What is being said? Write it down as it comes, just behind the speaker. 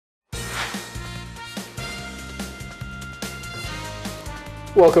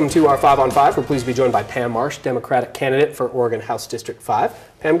Welcome to our 5 on 5. We're pleased to be joined by Pam Marsh, Democratic candidate for Oregon House District 5.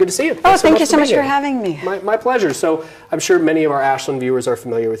 Pam, good to see you. Thank you so much for having me. My pleasure. So I'm sure many of our Ashland viewers are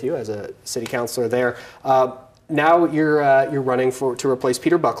familiar with you as a city councilor there. Now you're running to replace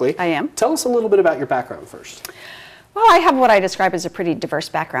Peter Buckley. I am. Tell us a little bit about your background first. Well, I have what I describe as a pretty diverse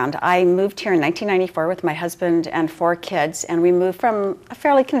background. I moved here in 1994 with my husband and 4 kids, and we moved from a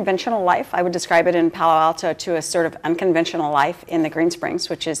fairly conventional life, I would describe it in Palo Alto, to a sort of unconventional life in the Green Springs,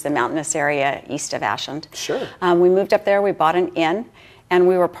 which is the mountainous area east of Ashland. Sure. We moved up there, we bought an inn, and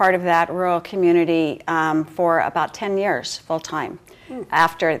we were part of that rural community for about 10 years full-time.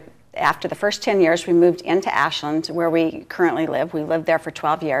 After the first 10 years, we moved into Ashland, where we currently live. We lived there for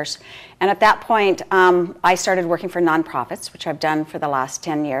 12 years. And at that point, I started working for nonprofits, which I've done for the last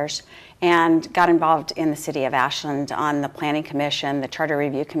 10 years, and got involved in the city of Ashland on the Planning Commission, the Charter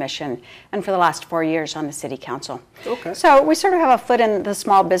Review Commission, and for the last 4 years on the City Council. Okay. So we sort of have a foot in the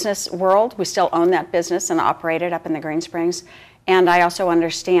small business world. We still own that business and operate it up in the Green Springs. And I also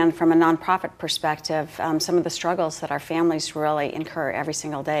understand from a nonprofit perspective some of the struggles that our families really incur every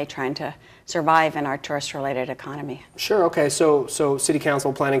single day trying to survive in our tourist-related economy. Sure. Okay. So City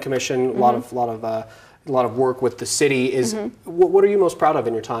Council, Planning Commission, a lot of work with the city. What are you most proud of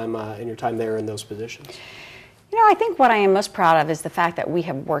in your time there in those positions? You know, I think what I am most proud of is the fact that we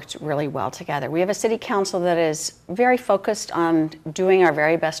have worked really well together. We have a city council that is very focused on doing our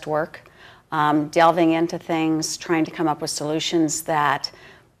very best work. Delving into things, trying to come up with solutions that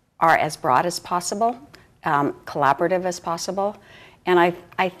are as broad as possible, collaborative as possible. And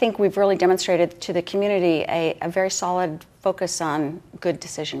I think we've really demonstrated to the community a very solid focus on good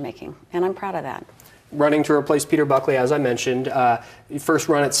decision making, and I'm proud of that. Running to replace Peter Buckley, as I mentioned, you first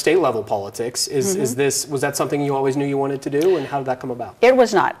run at state level politics. Was that something you always knew you wanted to do, and how did that come about? It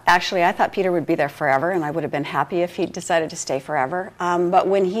was not. Actually, I thought Peter would be there forever, and I would have been happy if he decided to stay forever. But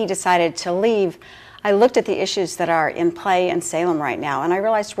when he decided to leave, I looked at the issues that are in play in Salem right now, and I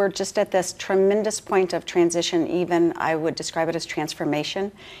realized we're just at this tremendous point of transition, even I would describe it as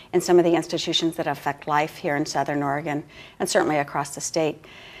transformation in some of the institutions that affect life here in Southern Oregon, and certainly across the state.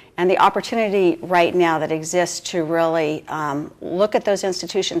 And the opportunity right now that exists to really look at those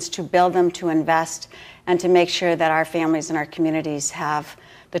institutions, to build them, to invest, and to make sure that our families and our communities have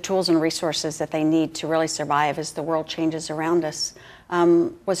the tools and resources that they need to really survive as the world changes around us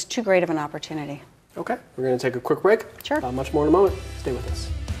was too great of an opportunity. Okay, we're going to take a quick break. Sure. Much more in a moment. Stay with us.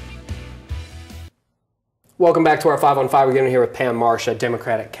 Welcome back to our 5 on 5. We're going to hear with Pam Marsh, a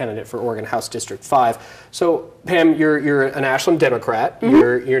Democratic candidate for Oregon House District 5. So, Pam, you're an Ashland Democrat.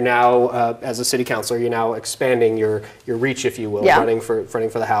 You're now, as a city councilor, you're now expanding your reach, if you will, running for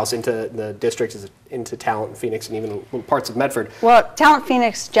the House into the districts, into Talent, Phoenix, and even parts of Medford. Well, Talent,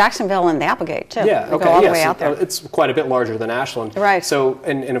 Phoenix, Jacksonville, and the Applegate, too. Yeah, okay. Go all the way out there. It's quite a bit larger than Ashland. Right. So,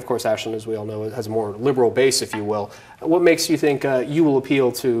 and of course, Ashland, as we all know, has a more liberal base, if you will. What makes you think you will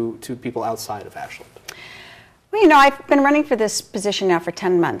appeal to people outside of Ashland? Well, you know, I've been running for this position now for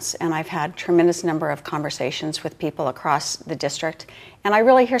 10 months, and I've had a tremendous number of conversations with people across the district, and I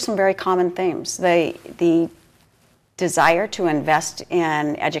really hear some very common themes. The desire to invest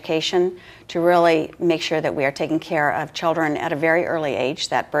in education, to really make sure that we are taking care of children at a very early age,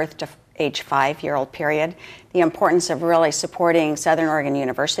 that birth to age 5-year-old period, the importance of really supporting Southern Oregon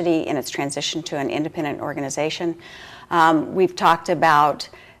University in its transition to an independent organization. We've talked about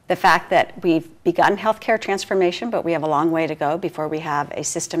the fact that we've begun healthcare transformation, but we have a long way to go before we have a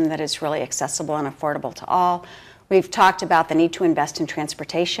system that is really accessible and affordable to all. We've talked about the need to invest in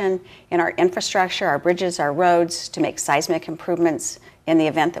transportation, in our infrastructure, our bridges, our roads, to make seismic improvements in the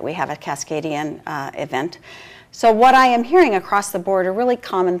event that we have a Cascadian event. So what I am hearing across the board are really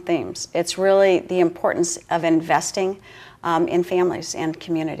common themes. It's really the importance of investing in families and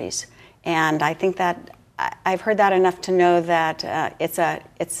communities. And I think that I've heard that enough to know that it's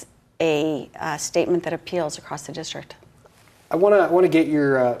a statement that appeals across the district. I want to get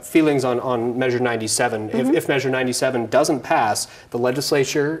your feelings on Measure 97. If Measure 97 doesn't pass, the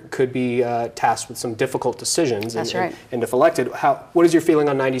legislature could be tasked with some difficult decisions. That's right. And if elected, what is your feeling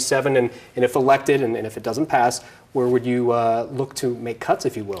on 97? And if elected, and if it doesn't pass, where would you look to make cuts,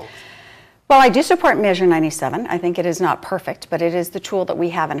 if you will? Well, I do support Measure 97. I think it is not perfect, but it is the tool that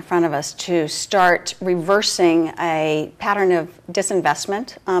we have in front of us to start reversing a pattern of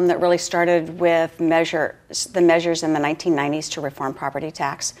disinvestment that really started with the measures in the 1990s to reform property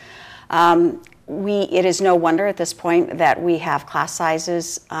tax. It is no wonder at this point that we have class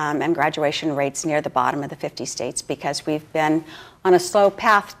sizes and graduation rates near the bottom of the 50 states, because we've been on a slow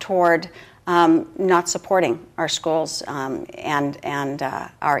path toward not supporting our schools and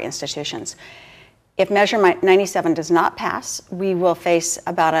our institutions. If Measure 97 does not pass, we will face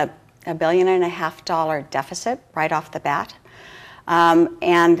about a $1.5 billion deficit right off the bat.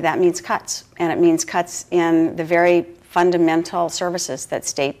 And that means cuts. And it means cuts in the very fundamental services that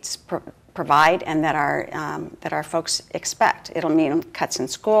states provide and that our folks expect. It'll mean cuts in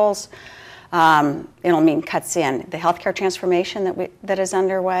schools. It'll mean cuts in the healthcare transformation that is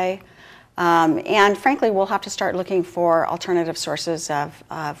underway. And frankly, we'll have to start looking for alternative sources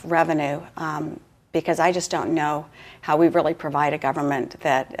of revenue, because I just don't know how we really provide a government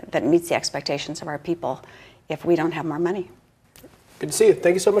that meets the expectations of our people if we don't have more money. Good to see you.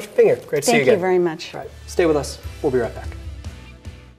 Thank you so much for being here. Great to see you again. Thank you very much. All right, stay with us. We'll be right back.